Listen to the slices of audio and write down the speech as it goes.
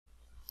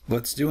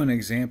Let's do an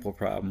example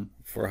problem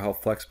for how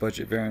flex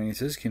budget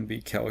variances can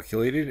be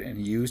calculated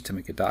and used to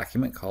make a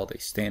document called a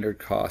standard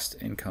cost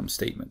income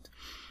statement.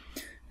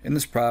 In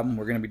this problem,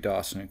 we're going to be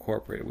Dawson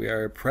Incorporated. We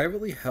are a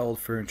privately held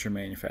furniture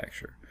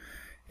manufacturer.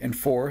 And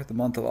for the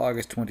month of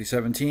August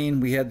 2017,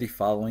 we had the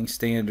following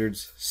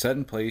standards set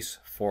in place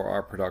for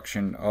our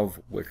production of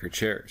wicker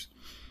chairs.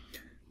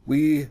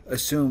 We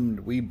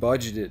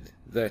budgeted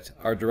that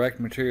our direct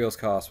materials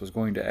cost was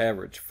going to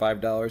average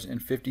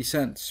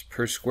 $5.50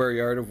 per square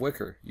yard of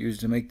wicker used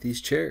to make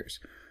these chairs.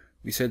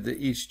 We said that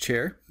each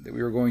chair that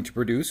we were going to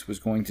produce was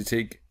going to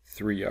take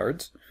 3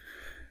 yards.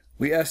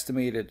 We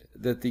estimated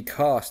that the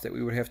cost that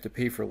we would have to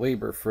pay for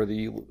labor for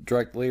the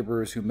direct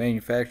laborers who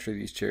manufacture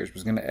these chairs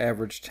was going to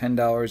average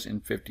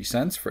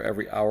 $10.50 for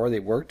every hour they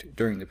worked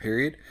during the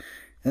period,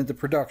 and that the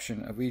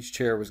production of each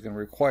chair was going to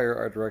require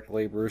our direct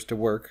laborers to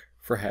work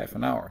for half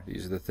an hour.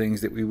 These are the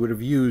things that we would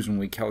have used when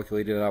we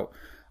calculated out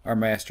our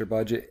master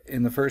budget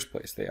in the first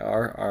place. They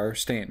are our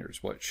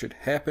standards, what should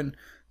happen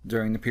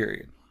during the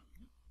period.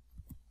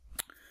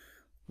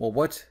 Well,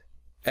 what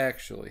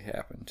actually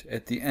happened?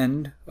 At the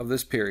end of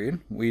this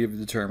period, we have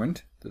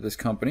determined that this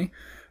company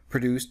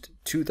produced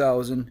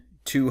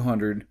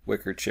 2,200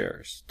 wicker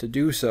chairs. To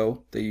do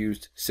so, they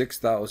used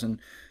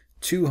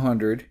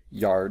 6,200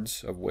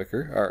 yards of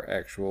wicker, our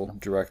actual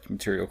direct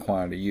material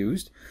quantity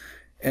used,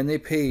 and they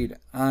paid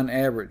on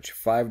average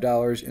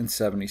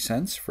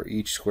 $5.70 for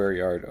each square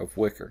yard of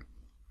wicker.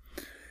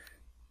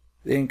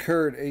 They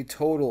incurred a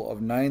total of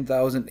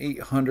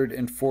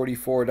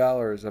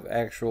 $9,844 of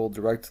actual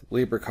direct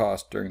labor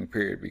costs during the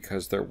period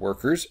because their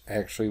workers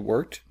actually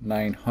worked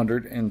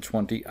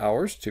 920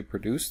 hours to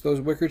produce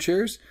those wicker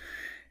chairs,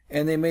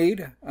 and they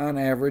made on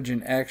average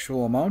an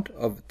actual amount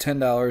of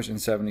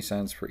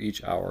 $10.70 for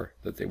each hour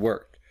that they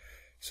worked.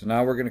 So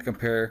now we're going to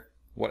compare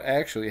what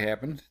actually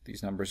happened,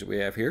 these numbers that we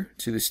have here,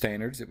 to the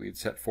standards that we had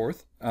set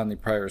forth on the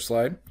prior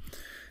slide,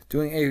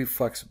 doing a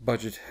flex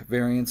budget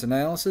variance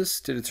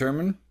analysis to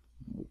determine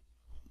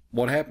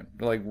what happened,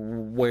 like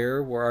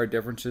where were our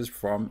differences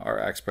from our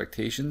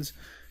expectations,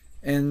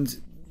 and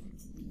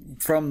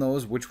from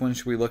those, which one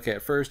should we look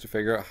at first to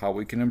figure out how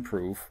we can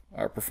improve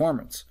our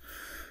performance.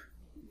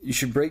 You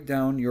should break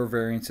down your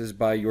variances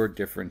by your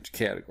different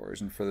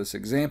categories, and for this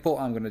example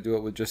I'm going to do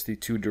it with just the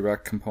two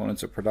direct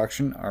components of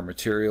production, our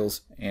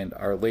materials and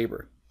our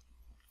labor.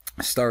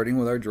 Starting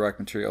with our direct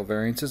material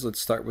variances, let's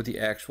start with the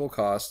actual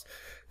cost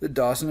that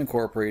Dawson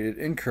Incorporated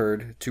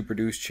incurred to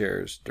produce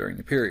chairs during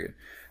the period.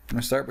 I'm going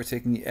to start by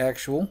taking the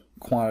actual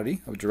quantity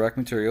of direct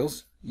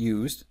materials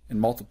used and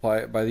multiply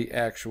it by the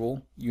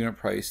actual unit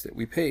price that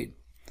we paid.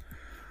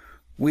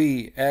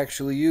 We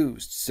actually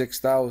used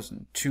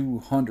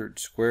 6,200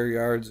 square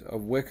yards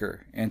of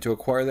wicker, and to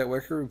acquire that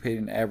wicker we paid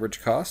an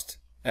average cost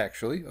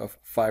actually of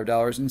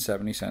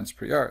 $5.70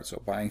 per yard.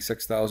 So buying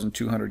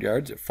 6,200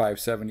 yards at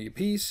 $5.70 a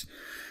piece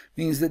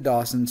means that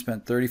Dawson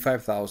spent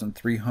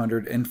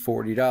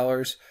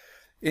 $35,340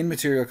 in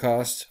material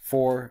costs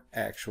for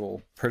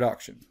actual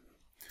production.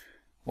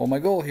 Well, my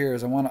goal here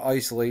is I want to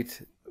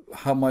isolate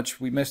how much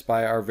we missed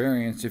by our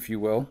variance, if you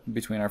will,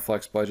 between our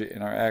flex budget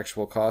and our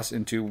actual costs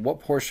into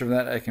what portion of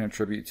that I can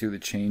attribute to the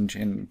change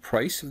in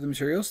price of the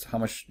materials, how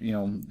much,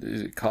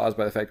 is it caused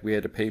by the fact we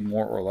had to pay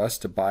more or less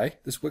to buy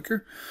this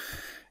wicker,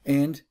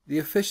 and the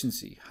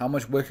efficiency, how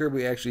much wicker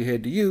we actually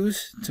had to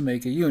use to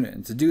make a unit.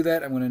 And to do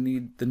that, I'm going to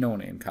need the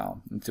no-name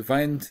column. And to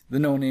find the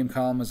no-name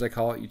column, as I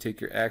call it, you take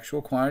your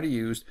actual quantity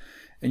used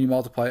and you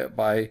multiply it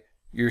by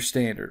your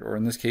standard, or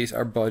in this case,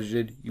 our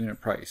budgeted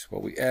unit price.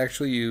 Well, we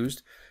actually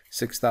used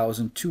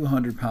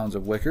 6,200 pounds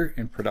of wicker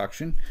in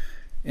production,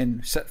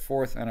 and set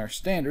forth on our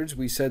standards,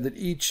 we said that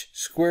each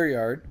square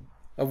yard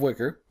of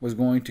wicker was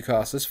going to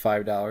cost us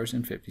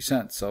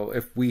 $5.50. So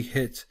if we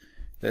hit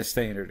that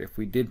standard, if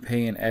we did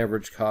pay an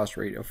average cost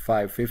rate of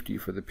 $5.50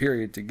 for the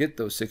period to get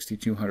those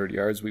 6,200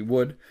 yards, we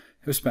would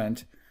have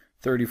spent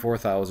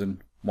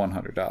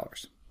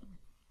 $34,100.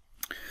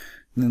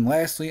 And then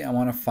lastly, I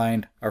want to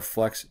find our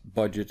flex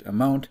budget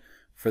amount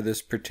for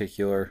this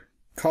particular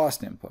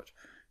cost input.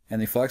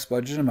 And the flex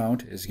budget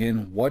amount is,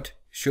 again, what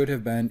should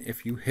have been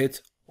if you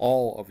hit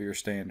all of your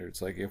standards.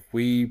 Like if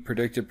we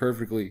predicted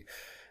perfectly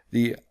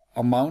the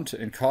amount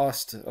and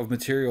cost of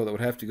material that would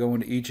have to go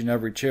into each and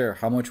every chair,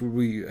 how much would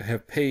we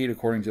have paid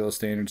according to those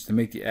standards to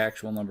make the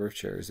actual number of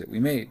chairs that we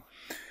made?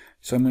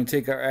 So I'm going to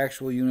take our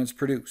actual units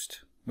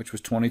produced, which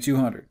was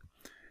 2,200,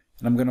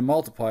 and I'm going to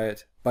multiply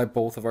it by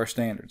both of our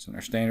standards. And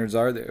our standards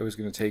are that it was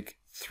going to take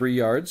 3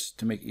 yards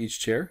to make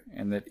each chair,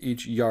 and that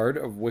each yard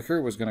of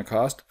wicker was going to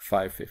cost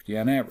 $5.50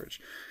 on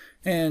average.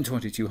 And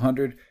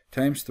 2,200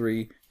 times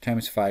 3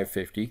 times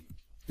 $5.50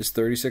 is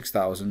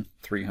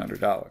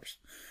 $36,300.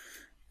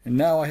 And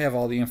now I have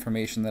all the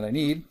information that I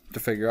need to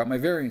figure out my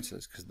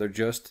variances, because they're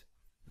just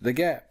the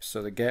gaps.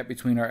 So the gap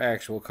between our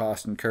actual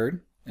cost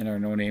incurred and our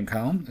no-name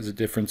column is a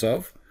difference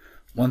of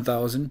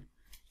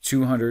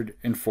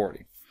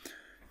 1,240.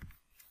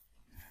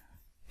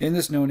 In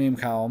this no-name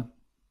column,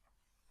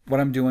 what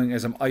I'm doing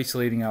is I'm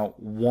isolating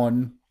out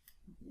one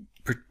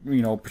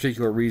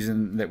particular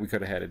reason that we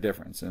could have had a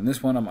difference. And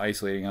this one I'm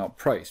isolating out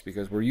price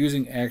because we're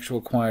using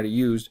actual quantity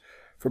used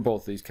for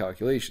both these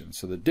calculations.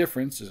 So the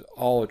difference is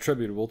all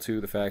attributable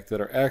to the fact that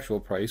our actual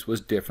price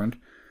was different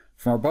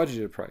from our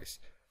budgeted price.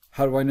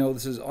 How do I know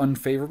this is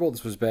unfavorable?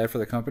 This was bad for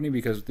the company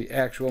because the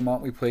actual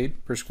amount we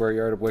paid per square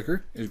yard of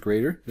wicker is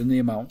greater than the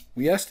amount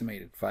we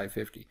estimated,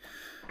 $550.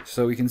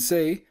 So we can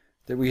say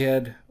that we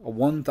had a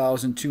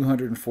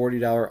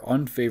 $1,240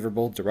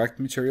 unfavorable direct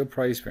material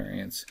price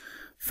variance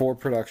for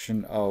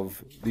production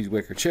of these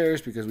wicker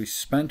chairs because we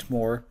spent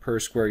more per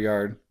square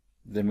yard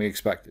than we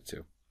expected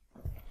to.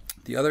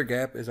 The other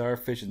gap is our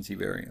efficiency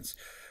variance,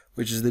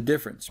 which is the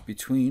difference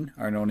between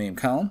our no-name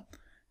column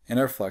and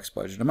our flex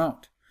budget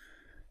amount.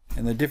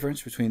 And the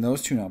difference between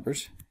those two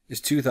numbers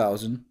is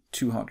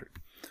 2,200.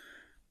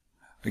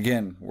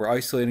 Again, we're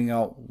isolating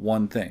out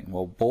one thing.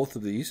 Well, both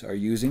of these are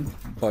using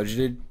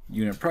budgeted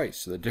unit price.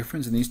 So the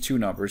difference in these two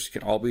numbers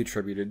can all be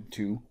attributed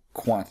to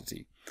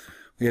quantity.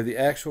 We have the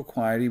actual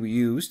quantity we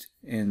used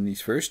in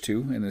these first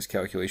two in this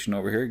calculation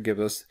over here. Give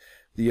us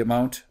the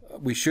amount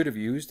we should have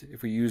used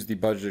if we used the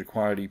budgeted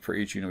quantity per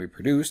each unit we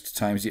produced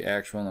times the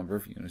actual number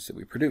of units that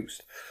we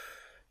produced.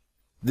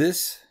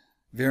 This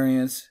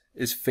variance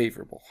is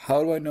favorable.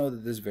 How do I know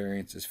that this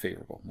variance is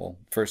favorable? Well,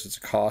 first it's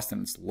a cost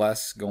and it's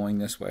less going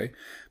this way.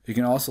 But you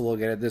can also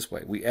look at it this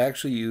way. We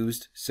actually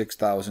used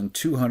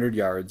 6,200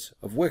 yards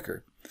of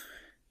wicker.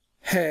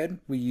 Had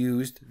we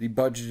used the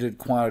budgeted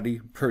quantity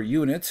per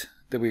unit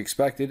that we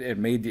expected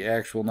and made the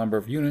actual number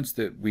of units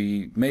that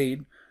we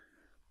made,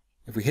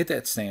 if we hit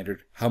that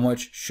standard, how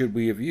much should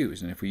we have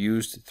used? And if we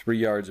used 3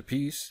 yards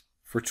apiece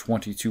for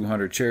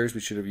 2,200 chairs,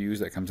 we should have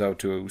used, that comes out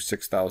to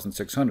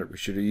 6,600. We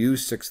should have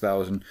used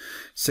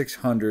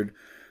 6,600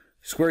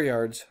 square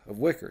yards of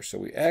wicker. So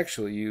we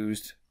actually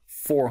used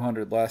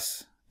 400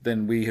 less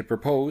than we had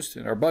proposed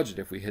in our budget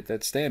if we hit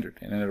that standard.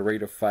 And at a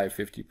rate of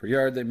 $550 per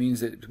yard, that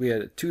means that we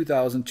had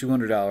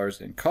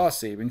 $2,200 in cost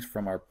savings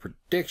from our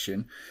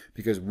prediction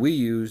because we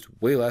used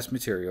way less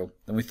material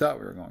than we thought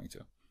we were going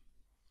to.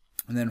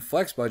 And then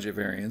flex budget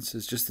variance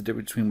is just the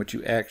difference between what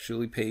you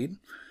actually paid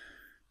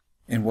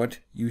and what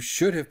you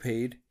should have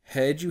paid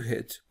had you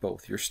hit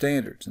both your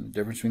standards. And the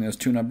difference between those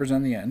two numbers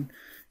on the end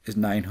is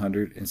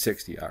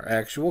 $960. Our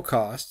actual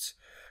costs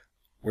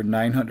were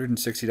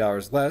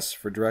 $960 less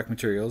for direct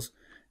materials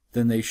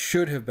than they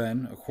should have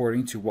been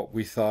according to what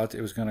we thought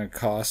it was going to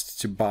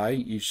cost to buy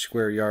each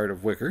square yard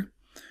of wicker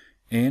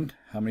and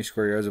how many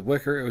square yards of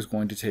wicker it was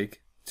going to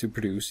take to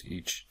produce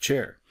each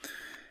chair.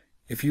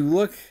 If you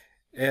look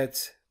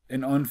at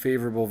an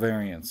unfavorable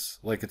variance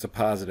like it's a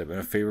positive and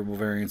a favorable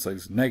variance like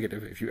it's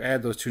negative, if you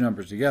add those two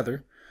numbers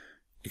together,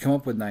 you come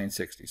up with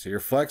 960. So your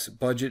flex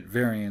budget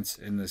variance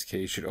in this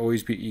case should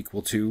always be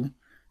equal to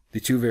the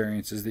two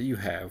variances that you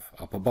have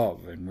up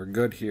above, and we're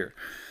good here.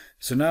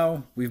 So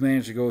now we've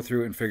managed to go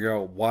through and figure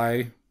out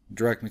why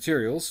direct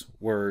materials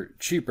were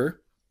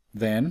cheaper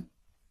than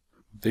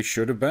they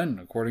should have been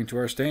according to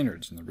our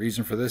standards. And the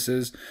reason for this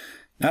is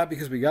not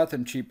because we got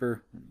them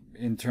cheaper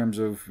in terms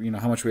of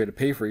how much we had to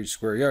pay for each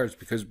square yard, it's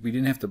because we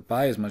didn't have to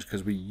buy as much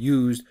because we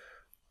used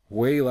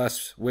way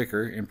less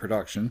wicker in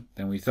production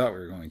than we thought we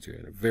were going to.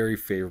 At a very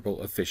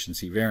favorable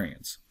efficiency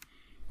variance.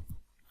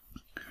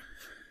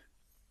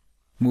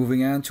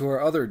 Moving on to our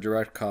other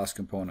direct cost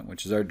component,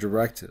 which is our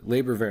direct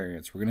labor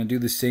variance. We're going to do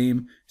the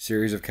same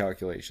series of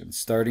calculations,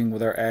 starting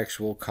with our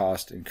actual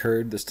cost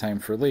incurred, this time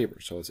for labor.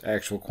 So it's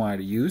actual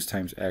quantity used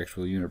times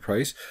actual unit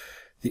price.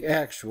 The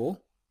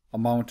actual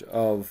amount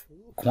of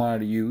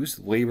quantity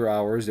used, labor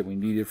hours that we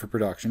needed for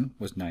production,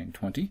 was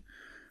 920.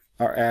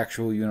 Our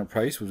actual unit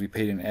price was we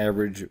paid an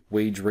average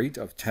wage rate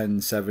of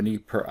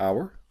 $10.70 per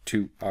hour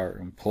to our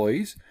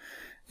employees.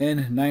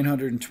 And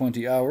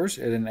 920 hours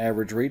at an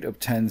average rate of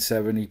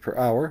 $10.70 per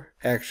hour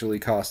actually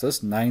cost us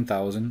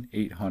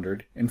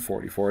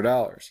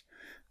 $9,844.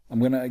 I'm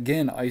going to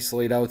again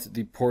isolate out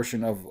the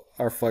portion of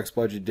our flex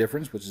budget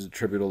difference, which is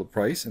attributable to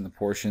price, and the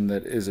portion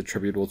that is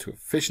attributable to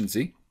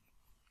efficiency,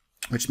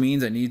 which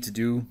means I need to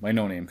do my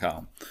no-name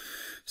column.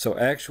 So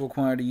actual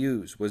quantity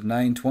used was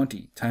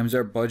 920 times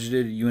our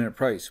budgeted unit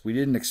price. We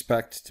didn't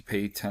expect to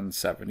pay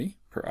 $10.70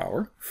 per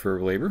hour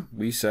for labor.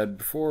 We said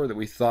before that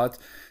we thought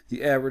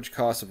the average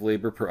cost of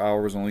labor per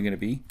hour was only going to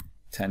be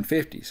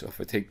 $10.50. So if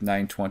I take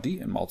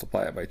 920 and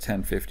multiply it by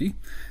 10.50,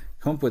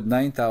 come up with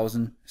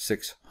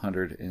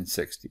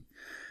 9,660.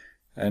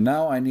 And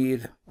now I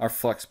need our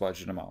flex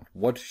budget amount.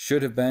 What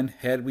should have been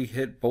had we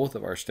hit both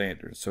of our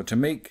standards. So to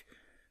make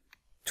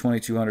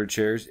 2,200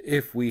 chairs,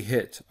 if we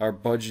hit our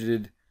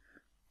budgeted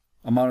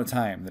amount of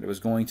time that it was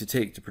going to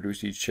take to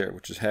produce each chair,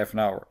 which is half an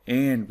hour,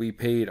 and we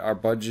paid our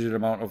budgeted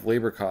amount of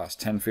labor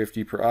cost,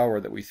 $10.50 per hour,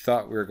 that we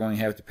thought we were going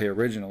to have to pay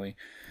originally,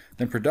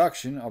 then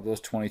production of those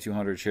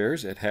 2,200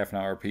 chairs at half an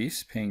hour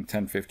apiece, paying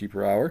 $10.50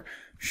 per hour,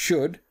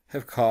 should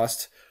have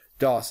cost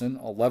Dawson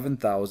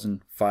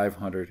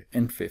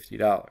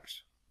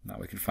 $11,550. Now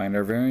we can find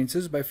our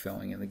variances by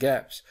filling in the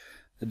gaps.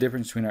 The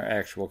difference between our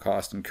actual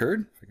cost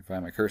incurred, if I can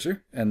find my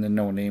cursor, and the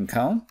no-name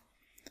column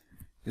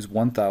is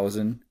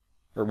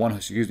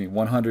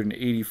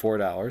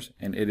 $184,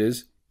 and it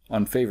is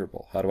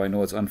unfavorable. How do I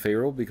know it's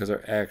unfavorable? Because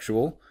our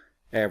actual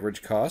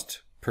average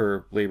cost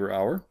per labor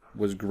hour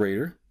was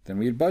greater than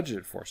we had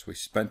budgeted for. So we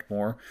spent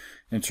more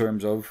in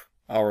terms of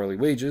hourly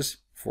wages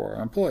for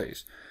our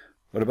employees.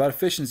 What about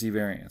efficiency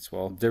variance?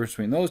 Well, the difference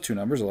between those two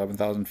numbers,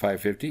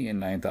 11,550 and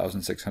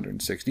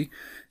 9,660,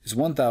 is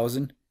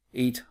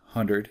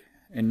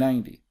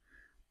 1,890.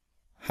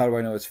 How do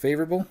I know it's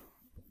favorable?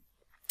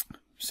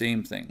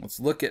 Same thing. Let's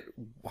look at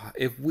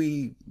if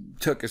we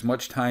took as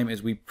much time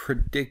as we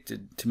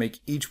predicted to make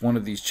each one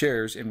of these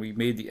chairs and we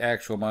made the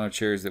actual amount of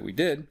chairs that we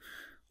did,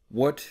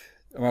 what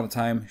amount of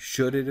time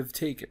should it have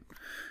taken?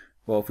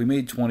 Well, if we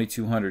made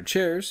 2,200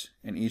 chairs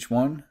and each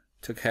one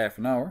took half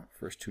an hour,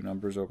 first two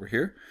numbers over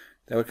here,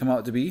 that would come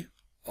out to be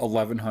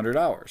 1,100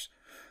 hours.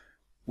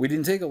 We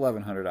didn't take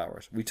 1,100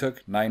 hours. We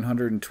took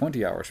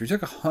 920 hours. We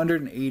took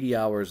 180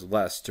 hours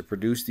less to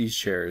produce these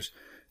chairs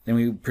than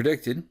we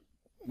predicted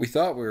we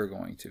thought we were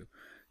going to.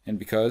 And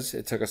because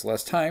it took us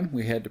less time,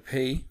 we had to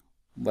pay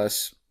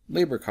less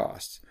labor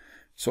costs.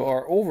 So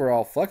our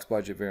overall flex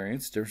budget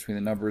variance, difference between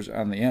the numbers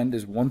on the end,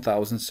 is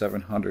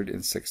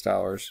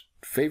 $1,706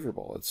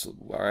 favorable.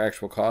 Our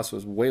actual cost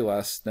was way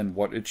less than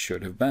what it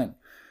should have been.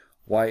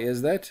 Why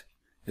is that?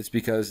 It's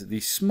because the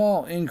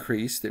small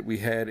increase that we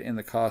had in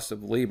the cost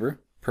of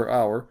labor per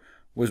hour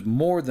was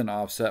more than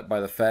offset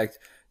by the fact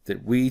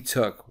that we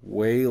took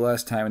way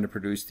less time to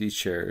produce these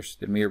chairs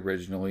than we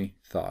originally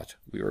thought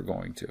we were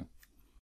going to.